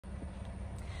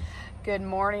Good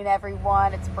morning,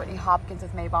 everyone. It's Brittany Hopkins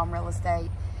with Beau Real Estate.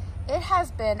 It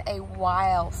has been a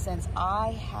while since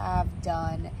I have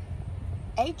done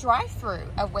a drive-through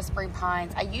of Whispering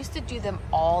Pines. I used to do them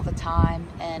all the time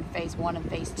in phase 1 and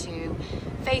phase 2.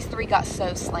 Phase 3 got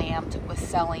so slammed with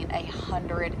selling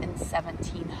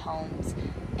 117 homes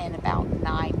in about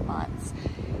 9 months.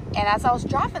 And as I was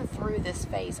driving through this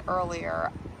phase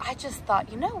earlier, I just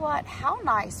thought, you know what? How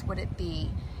nice would it be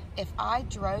if I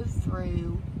drove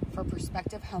through for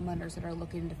prospective homeowners that are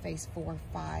looking into phase 4,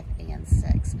 5, and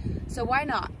 6. So why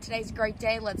not? Today's a great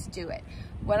day. Let's do it.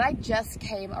 What I just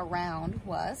came around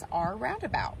was our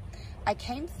roundabout. I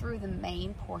came through the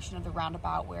main portion of the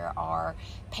roundabout where our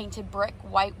painted brick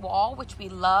white wall, which we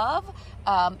love,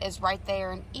 is right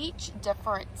there in each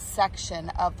different section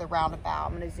of the roundabout.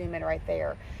 I'm going to zoom in right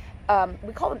there.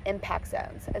 We call them impact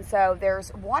zones. And so there's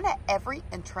one at every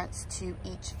entrance to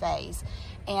each phase.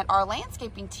 And our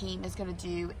landscaping team is going to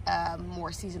do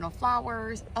more seasonal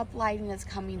flowers. Uplighting is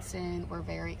coming soon. We're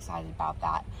very excited about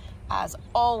that. As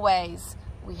always,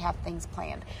 we have things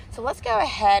planned. So let's go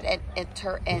ahead and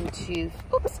enter into,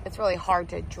 oops, it's really hard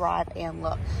to drive and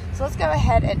look. So let's go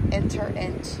ahead and enter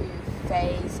into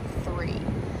phase 3.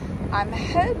 I'm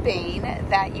hoping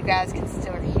that you guys can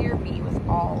still hear me with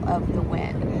all of the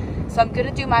wind. So I'm going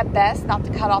to do my best not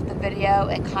to cut off the video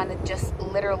and kind of just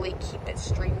literally keep it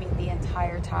streaming the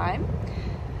entire time.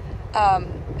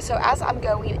 So as I'm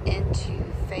going into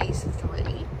phase 3,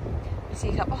 you see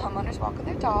a couple homeowners walking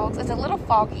their dogs. It's a little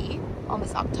foggy on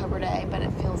this October day, but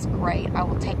it feels great. I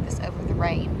will take this over the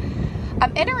rain.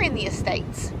 I'm entering the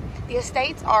estates. The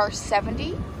estates are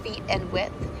 70 feet in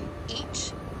width.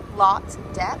 Each lot's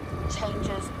depth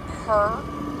changes per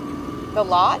the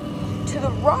lot. To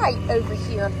the right over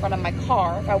here in front of my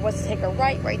car, if I was to take a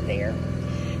right there,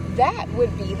 that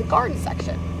would be the garden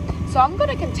section. So I'm going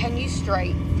to continue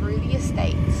straight through the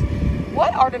estates.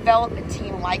 What our development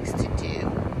team likes to do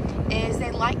is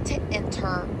they like to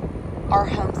enter our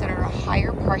homes that are at a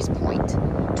higher price point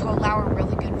to allow a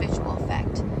really good visual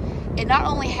effect. It not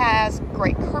only has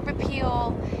great curb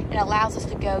appeal, it allows us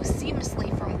to go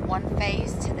seamlessly from one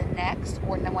phase to the next,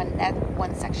 or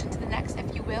one section to the next,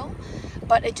 if you will,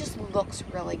 but it just looks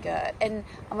really good. And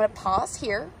I'm going to pause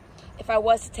here. If I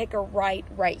was to take a right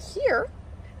here,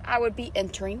 I would be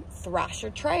entering Thrasher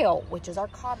Trail, which is our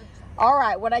cottage. All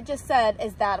right, what I just said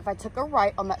is that if I took a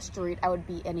right on that street, I would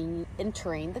be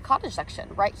entering the cottage section.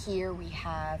 Right here, we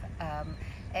have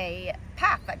a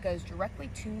path that goes directly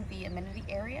to the amenity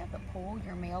area, the pool,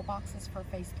 your mailboxes for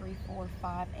phase 3, 4,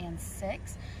 5, and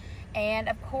 6. And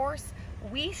of course,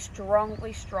 we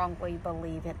strongly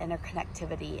believe in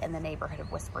interconnectivity in the neighborhood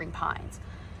of Whispering Pines.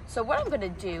 So what I'm going to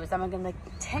do is I'm going to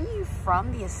continue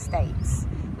from the estates.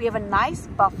 We have a nice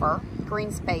buffer,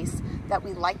 green space, that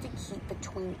we like to keep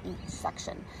between each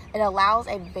section. It allows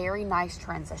a very nice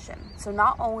transition. So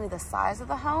not only the size of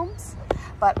the homes,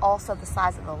 but also the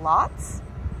size of the lots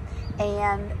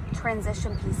and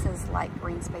transition pieces like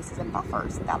green spaces and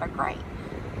buffers that are great.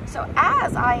 So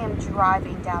as I am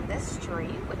driving down this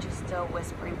street, which is still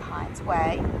Whispering Pines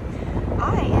Way,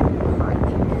 I am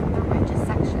currently in the Ridges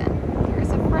section.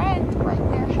 Here's a friend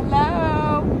right there.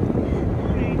 Hello.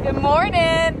 Good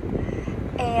morning.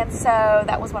 And so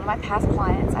that was one of my past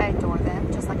clients. I adore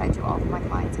them, just like I do all of my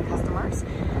clients and customers.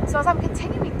 So as I'm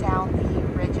continuing down the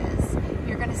Ridges,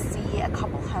 you're going to see a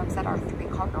couple homes that are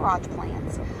 3-car garage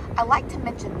plans. I like to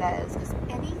mention those because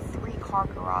any 3-car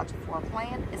garage floor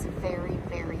plan is very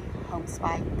home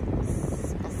site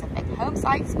specific. Hello,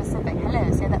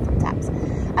 say that 3 times.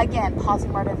 Again,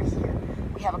 pausing right over here.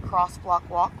 We have a cross block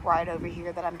walk right over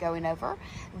here that I'm going over.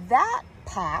 That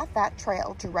path, that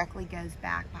trail directly goes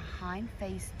back behind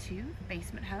phase 2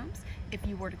 basement homes. If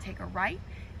you were to take a right,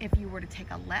 if you were to take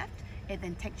a left, it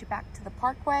then takes you back to the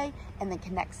parkway and then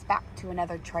connects back to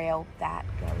another trail that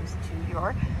goes to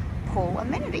your pool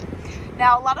amenity.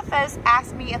 Now, a lot of folks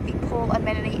ask me if the pool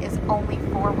amenity is only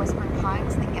for Whispering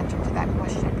Pines. The answer to that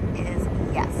question is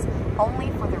yes.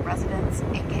 Only for the residents,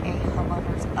 aka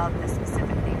homeowners of the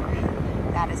specific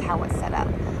neighborhood. That is how it's set up.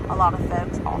 A lot of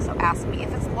folks also ask me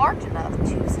if it's large enough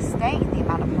to sustain the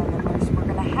amount of homeowners we're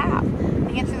going to have.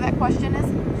 The answer to that question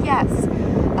is yes.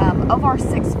 Of our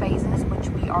 6 phases, which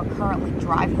we are currently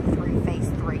driving through phase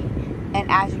 3,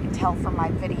 and as you can tell from my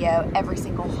video, every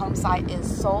single home site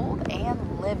is sold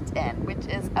and lived in, which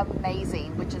is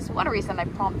amazing, which is one reason I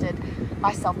prompted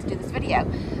myself to do this video.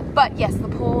 But yes, the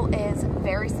pool is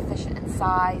very sufficient in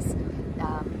size.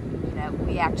 You know,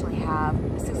 we actually have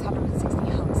 660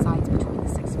 home sites between the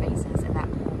 6 phases, and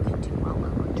that pool can do well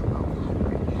over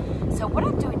 1,200. So what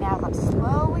I'm doing now is I'm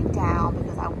slowing down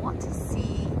because I want to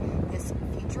see this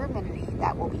future amenity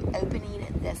that will be opening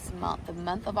this month, the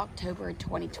month of October in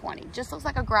 2020. Just looks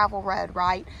like a gravel road,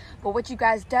 right? But what you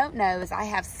guys don't know is I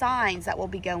have signs that will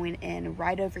be going in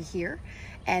right over here.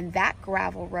 And that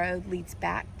gravel road leads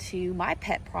back to my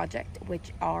pet project,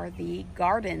 which are the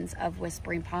gardens of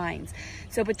Whispering Pines.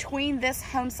 So between this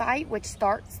home site, which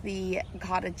starts the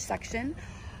cottage section,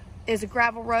 is a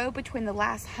gravel road between the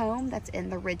last home that's in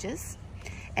the ridges.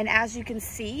 And as you can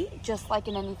see, just like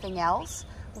in anything else,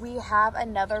 we have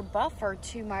another buffer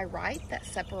to my right that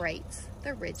separates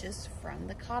the ridges from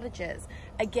the cottages.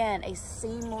 Again, a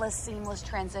seamless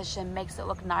transition, makes it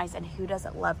look nice, and who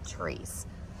doesn't love trees?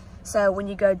 So when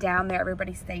you go down there,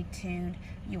 everybody stay tuned.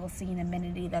 You will see an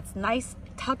amenity that's nice,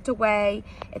 tucked away.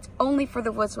 It's only for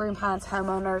the Whispering Pines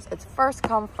homeowners. It's first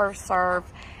come, first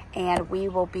served, and we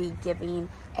will be giving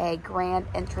a grand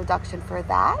introduction for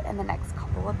that in the next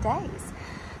couple of days.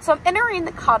 So I'm entering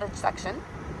the cottage section,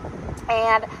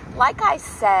 and like I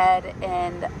said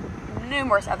in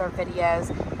numerous other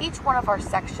videos, each one of our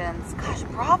sections, gosh,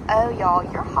 bravo y'all,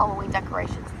 your Halloween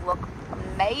decorations look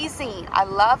amazing. I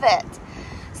love it.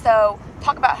 So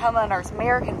talk about homeowners,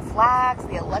 American flags,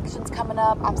 the election's coming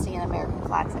up. I'm seeing American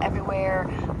flags everywhere.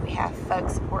 We have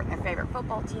folks supporting their favorite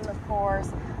football team, of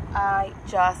course. I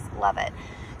just love it.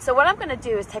 So what I'm gonna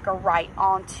do is take a right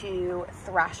onto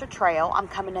Thrasher Trail. I'm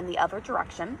coming in the other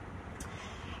direction.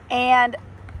 And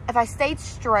if I stayed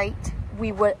straight,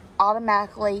 we would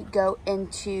automatically go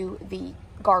into the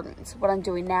gardens. What I'm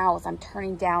doing now is I'm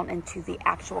turning down into the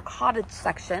actual cottage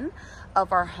section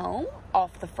of our home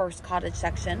off the first cottage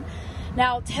section.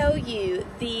 Now I'll tell you,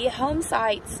 the home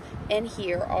sites in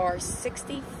here are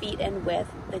 60 feet in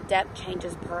width. The depth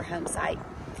changes per home site.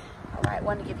 All right, I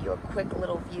want to give you a quick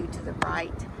little view to the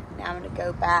right. Now I'm going to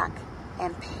go back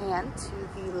and pan to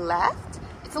the left.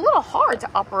 It's a little hard to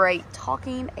operate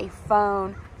talking, a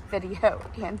phone, video,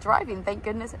 and driving. Thank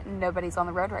goodness nobody's on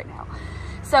the road right now.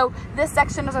 So this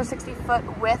section is our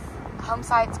 60-foot width home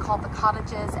sites called the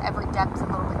cottages. Every depth is a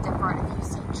little bit different. If you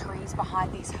see trees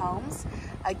behind these homes,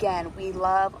 again, we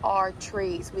love our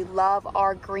trees. We love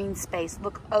our green space.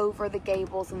 Look over the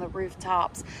gables and the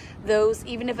rooftops. Those,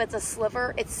 even if it's a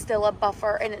sliver, it's still a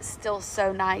buffer, and it's still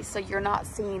so nice. So you're not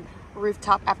seeing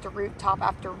rooftop after rooftop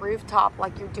after rooftop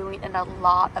like you're doing in a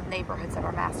lot of neighborhoods that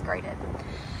are masqueraded.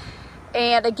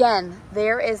 And again,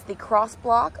 there is the cross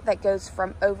block that goes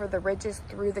from over the ridges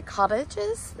through the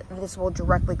cottages. This will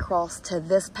directly cross to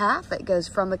this path that goes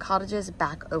from the cottages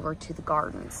back over to the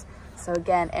gardens. So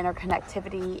again,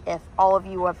 interconnectivity. If all of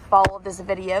you have followed this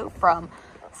video from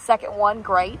second one,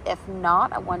 great. If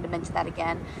not, I wanted to mention that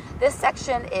again. This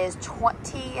section is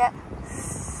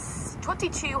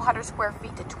 2,200 square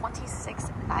feet to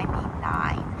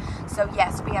 2,699. So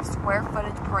yes, we have square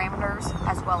footage parameters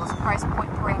as well as price point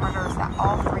parameters that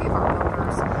all three of our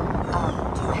builders do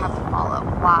have to follow.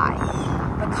 Why?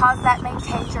 Because that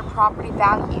maintains your property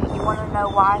value. You want to know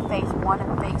why phase 1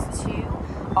 and phase 2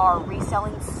 are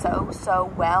reselling so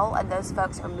well, and those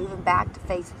folks are moving back to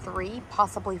phase 3,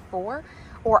 possibly 4,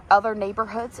 or other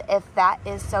neighborhoods if that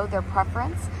is so their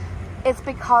preference. It's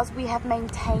because we have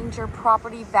maintained your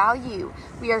property value.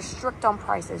 We are strict on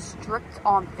prices, strict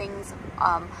on things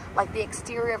like the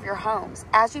exterior of your homes.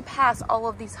 As you pass all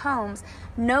of these homes,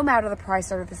 no matter the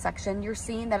price or the section, you're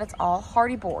seeing that it's all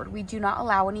hardy board. We do not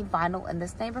allow any vinyl in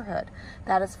this neighborhood.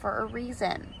 That is for a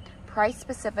reason. Price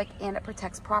specific, and it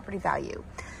protects property value.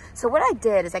 So what I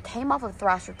did is I came off of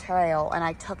Thrasher Trail and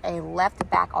I took a left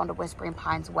back onto Whispering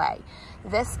Pines Way.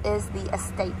 This is the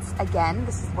estates again.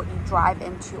 This is what you drive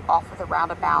into off of the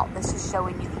roundabout. This is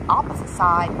showing you the opposite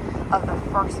side of the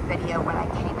first video when I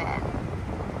came in.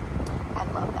 I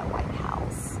love that White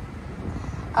House.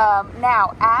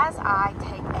 Now, as I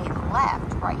take a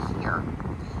left right here,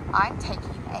 I'm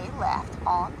taking a left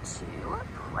onto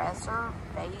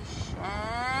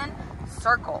Preservation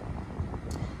Circle.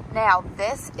 Now,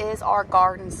 this is our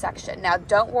garden section. Now,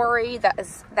 don't worry, that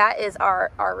is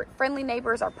our friendly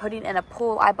neighbors are putting in a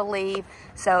pool, I believe.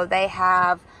 So they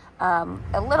have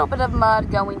a little bit of mud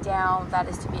going down. That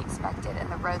is to be expected, and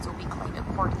the roads will be cleaned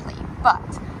accordingly.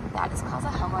 But that is because a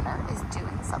homeowner is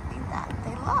doing something that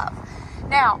they love.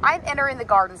 Now, I'm entering the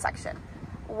garden section.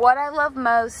 What I love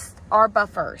most are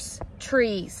buffers,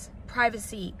 trees,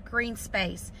 privacy, green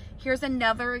space. Here's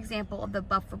another example of the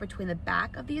buffer between the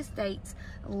back of the estates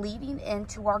leading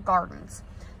into our gardens.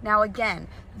 Now again,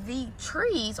 the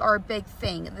trees are a big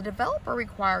thing. The developer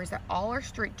requires that all our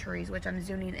street trees, which I'm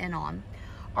zooming in on,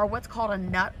 are what's called a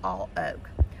nut all oak.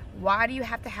 Why do you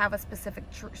have to have a specific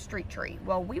street tree?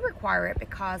 Well, we require it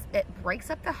because it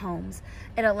breaks up the homes.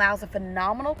 It allows a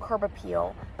phenomenal curb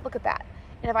appeal. Look at that.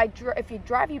 And if you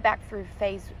drive you back through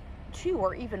phase 2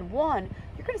 or even 1,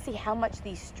 you're going to see how much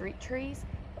these street trees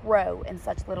grow in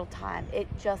such little time. It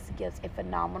just gives a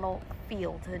phenomenal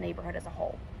feel to the neighborhood as a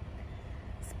whole.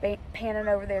 Panning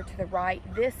over there to the right,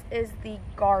 this is the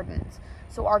gardens.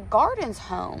 So our gardens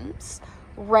homes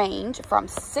range from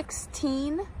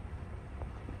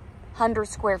 1,600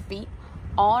 square feet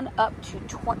on up to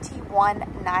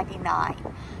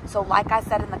 $2,199. So like I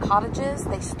said, in the cottages,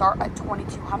 they start at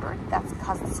 2,200. That's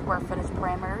because the square footage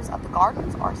parameters of the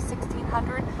gardens are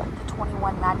 1,600 to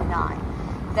 $2,199.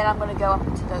 Then I'm going to go up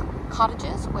into the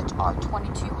cottages, which are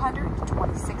 2,200 to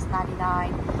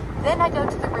 $2,699. Then I go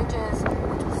to the ridges,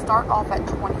 which will start off at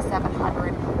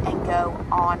 2,700 and go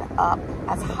on up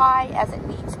as high as it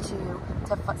needs to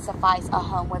suffice a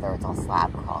home, whether it's on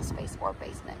slab, crawl space, or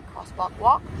basement. Crosswalk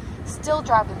walk. Still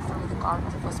driving through the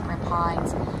gardens of Whispering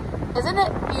Pines. Isn't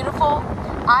it beautiful?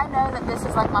 I know that this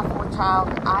is like my fourth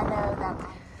child. I know that.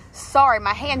 Sorry,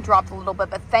 my hand dropped a little bit,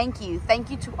 but thank you. Thank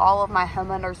you to all of my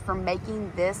homeowners for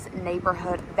making this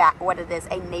neighborhood what it is,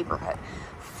 a neighborhood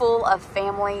full of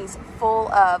families,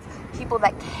 full of people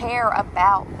that care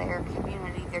about their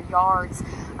community, their yards,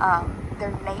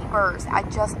 their neighbors. I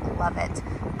just love it.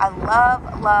 I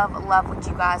love, love, love what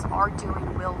you guys are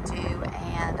doing, will do,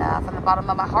 and from the bottom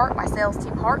of my heart, my sales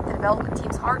team heart, the development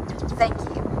team's heart, thank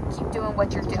you. Keep doing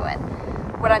what you're doing.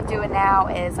 What I'm doing now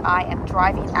is I am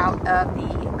driving out of the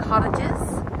cottages.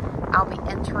 I'll be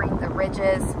entering the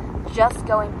ridges, just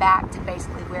going back to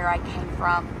basically where I came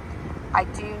from. I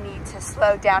do need to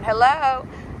slow down. Hello.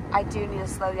 I do need to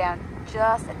slow down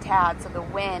just a tad so the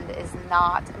wind is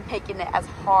not making it as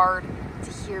hard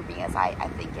to hear me as I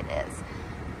think it is.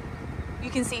 You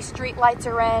can see street lights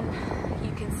are in.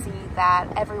 You can see that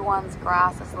everyone's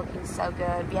grass is looking so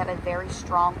good. We had a very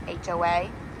strong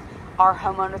HOA. Our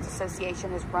homeowners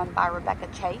association is run by Rebecca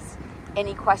Chase.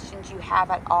 Any questions you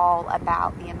have at all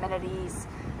about the amenities,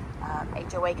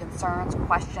 HOA concerns,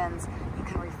 questions, you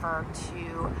can refer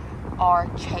to our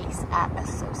Chase at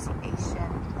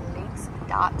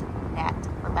associationlinks.net.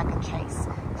 Rebecca Chase.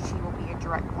 She will be your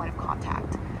direct point of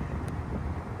contact.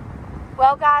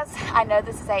 Well guys, I know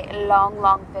this is a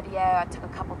long video. I took a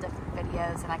couple different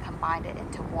videos and I combined it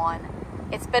into one.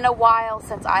 It's been a while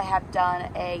since I have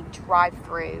done a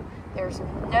drive-through. There's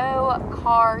no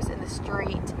cars in the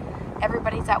street.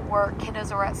 Everybody's at work,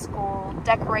 kiddos are at school,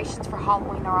 decorations for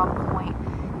Halloween are on point.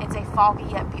 It's a foggy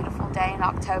yet beautiful day in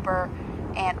October,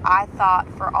 and I thought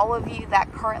for all of you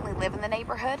that currently live in the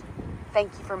neighborhood,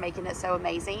 thank you for making it so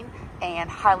amazing and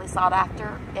highly sought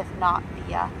after, if not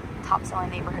the top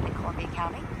selling neighborhood in Columbia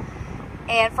County.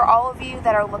 And for all of you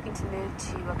that are looking to move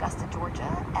to Augusta,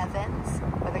 Georgia, Evans,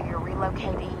 whether you're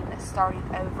relocating, starting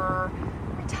over,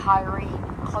 retiring,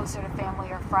 closer to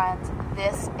family or friends,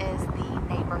 this is the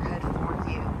neighborhood for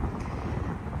you.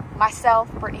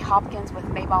 Myself, Brittany Hopkins with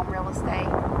Maybaum Real Estate,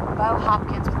 Beau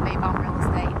Hopkins with Maybaum Real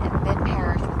Estate, and Ben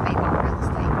Parrish with Maybaum Real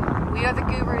Estate. We are the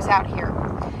gurus out here.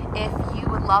 If you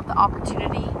would love the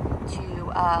opportunity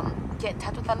to get in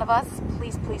touch with one of us,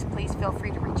 please, please, please feel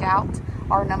free to reach out.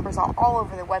 Our numbers are all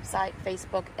over the website,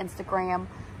 Facebook, Instagram.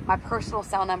 My personal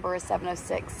cell number is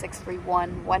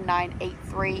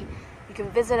 706-631-1983. You can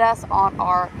visit us on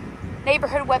our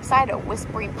neighborhood website at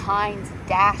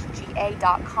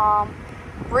whisperingpines-ga.com.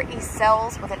 Brittany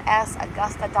Sells with an S,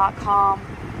 Augusta.com.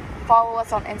 Follow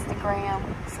us on Instagram.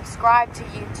 Subscribe to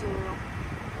YouTube.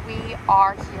 We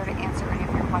are here to answer any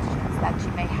of your questions that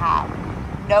you may have.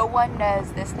 No one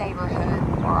knows this neighborhood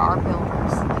or our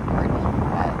builders like Brittany,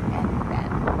 Beau, and Ben.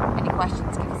 Any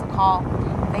questions, give us a call.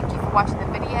 Thank you for watching the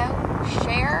video.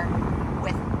 Share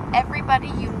with everybody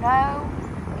you know.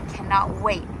 We cannot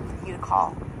wait for you to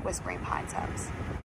call Whispering Pines Homes.